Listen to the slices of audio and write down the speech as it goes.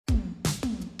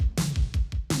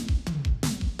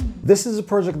This is a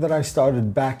project that I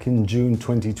started back in June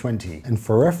 2020, and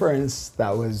for reference, that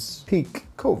was peak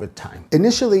COVID time.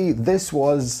 Initially, this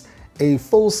was a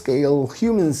full-scale,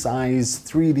 human-sized,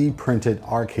 3D printed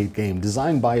arcade game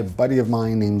designed by a buddy of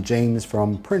mine named James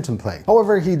from Print and Play.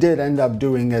 However, he did end up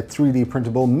doing a 3D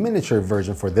printable miniature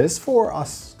version for this for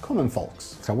us common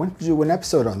folks. So I went to do an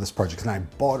episode on this project and I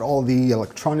bought all the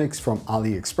electronics from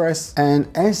AliExpress, and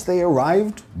as they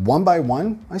arrived one by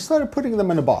one, I started putting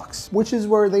them in a box, which is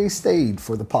where they stayed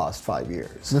for the past 5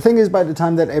 years. The thing is, by the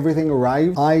time that everything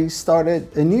arrived, I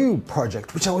started a new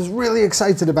project, which I was really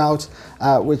excited about,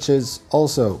 which is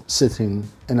also sitting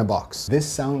in a box. This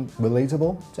sound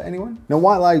relatable to anyone? Now,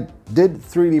 while I did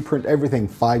 3D print everything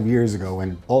 5 years ago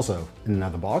and also in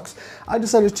another box, I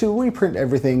decided to reprint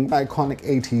everything iconic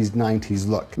 80s, 90s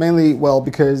look. Mainly, well,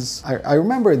 because I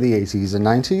remember the 80s and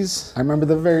 90s. I remember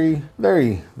them very,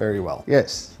 very, very well.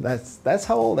 Yes, that's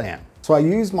how old I am. So I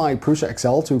used my Prusa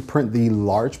XL to print the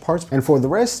large parts, and for the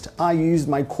rest, I used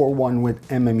my Core 1 with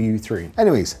MMU3.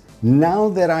 Anyways, now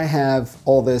that I have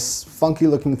all this funky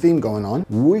looking theme going on,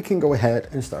 we can go ahead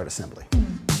and start assembly.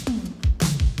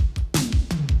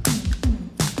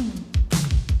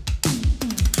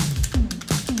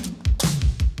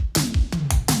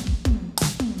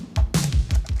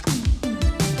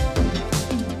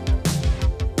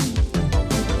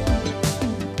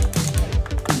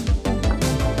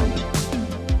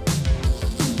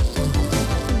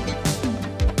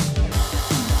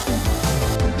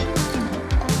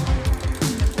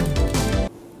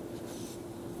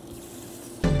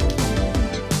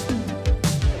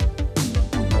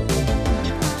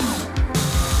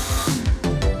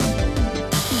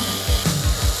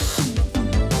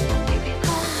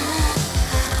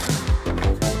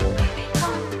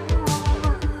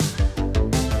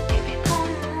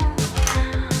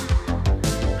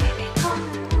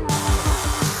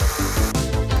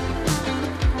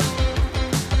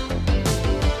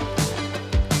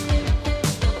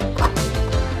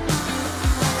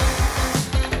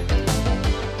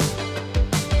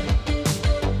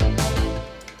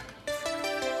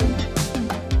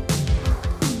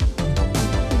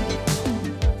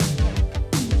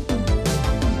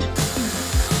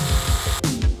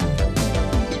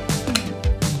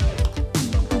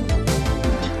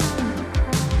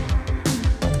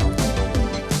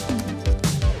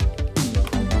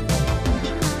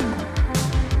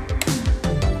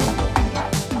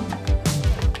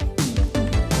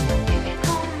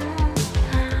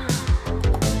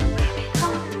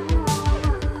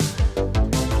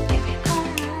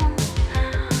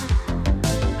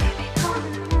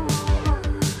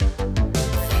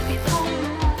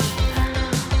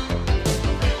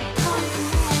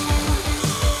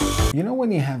 You know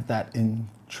when you have that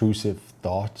intrusive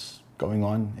thoughts going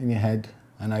on in your head?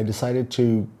 And I decided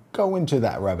to go into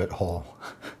that rabbit hole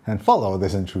and follow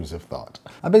this intrusive thought.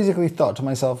 I basically thought to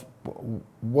myself,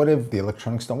 what if the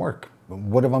electronics don't work?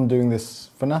 What if I'm doing this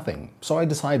for nothing? So I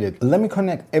decided, let me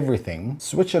connect everything,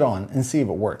 switch it on, and see if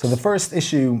it works. So the first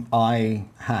issue I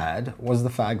had was the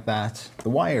fact that the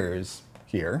wires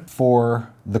here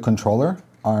for the controller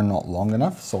are not long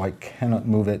enough, so I cannot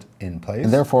move it in place.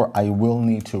 And therefore, I will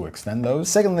need to extend those.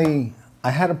 Secondly,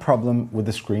 I had a problem with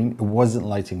the screen. It wasn't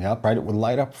lighting up, right? It would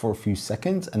light up for a few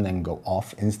seconds and then go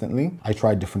off instantly. I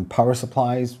tried different power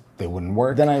supplies. They wouldn't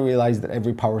work. Then I realized that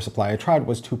every power supply I tried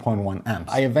was 2.1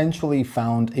 amps. I eventually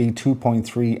found a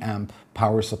 2.3 amp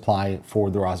power supply for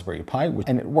the Raspberry Pi,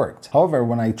 and it worked. However,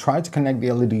 when I tried to connect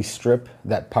the LED strip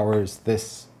that powers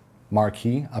this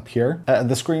marquee up here,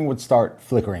 the screen would start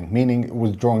flickering, meaning it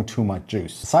was drawing too much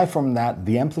juice. Aside from that,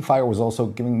 the amplifier was also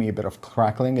giving me a bit of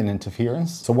crackling and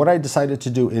interference. So what I decided to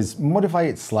do is modify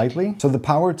it slightly. So the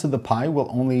power to the Pi will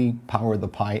only power the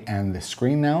Pi and the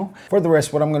screen now. For the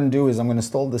rest, what I'm going to do is I'm going to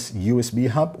install this USB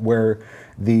hub where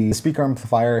the speaker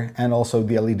amplifier and also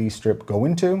the LED strip go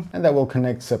into, and that will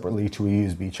connect separately to a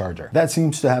USB charger. That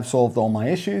seems to have solved all my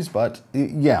issues, but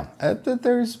yeah,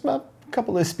 there's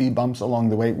couple of speed bumps along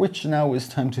the way, which now is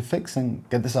time to fix and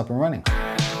get this up and running.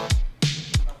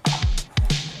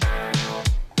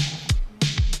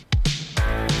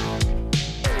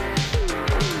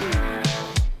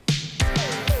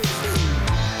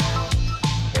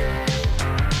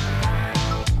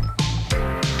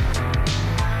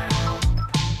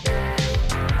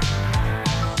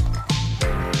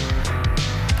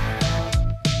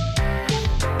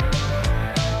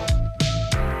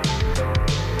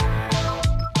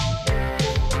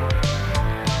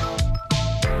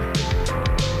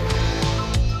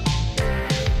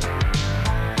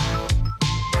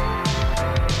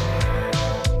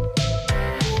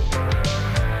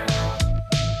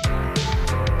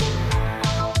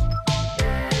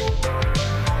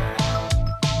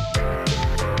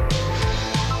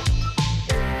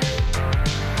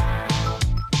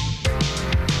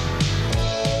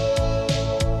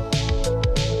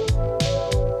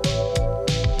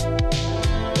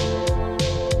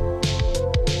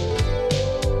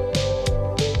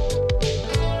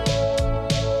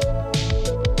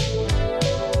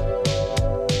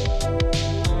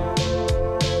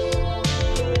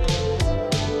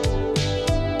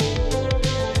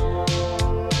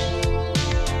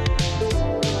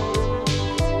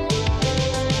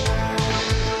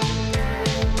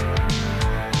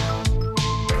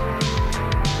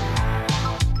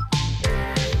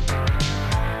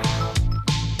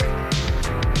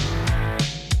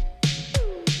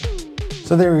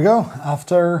 So there we go,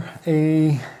 after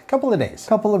a couple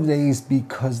of days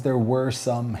because there were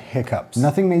some hiccups.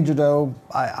 Nothing major though.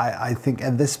 I think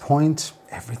at this point,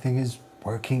 everything is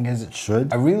working as it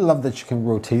should. I really love that you can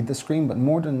rotate the screen, but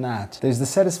more than that, there's the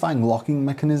satisfying locking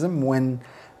mechanism when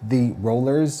the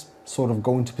rollers sort of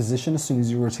go into position as soon as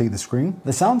you rotate the screen.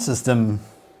 The sound system,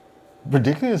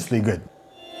 ridiculously good.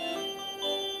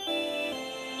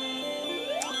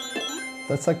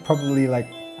 That's like probably like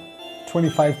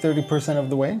 25–30% of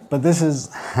the way. But this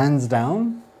is hands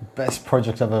down best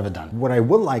project I've ever done. What I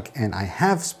would like, and I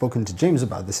have spoken to James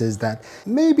about this, is that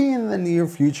maybe in the near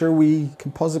future we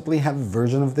can possibly have a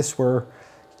version of this where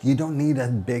you don't need a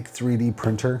big 3D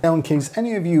printer. Now, in case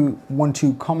any of you want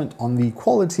to comment on the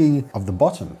quality of the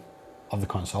bottom of the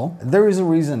console, there is a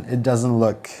reason it doesn't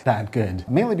look that good.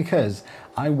 Mainly because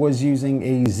I was using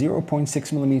a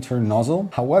 0.6mm nozzle.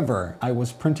 However, I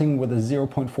was printing with a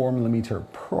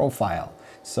 0.4mm profile.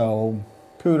 So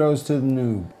kudos to the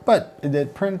noob. But it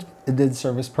did print, it did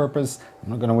serve its purpose. I'm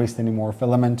not gonna waste any more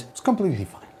filament. It's completely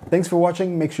fine. Thanks for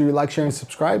watching. Make sure you like, share, and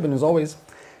subscribe. And as always,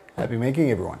 happy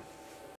making, everyone.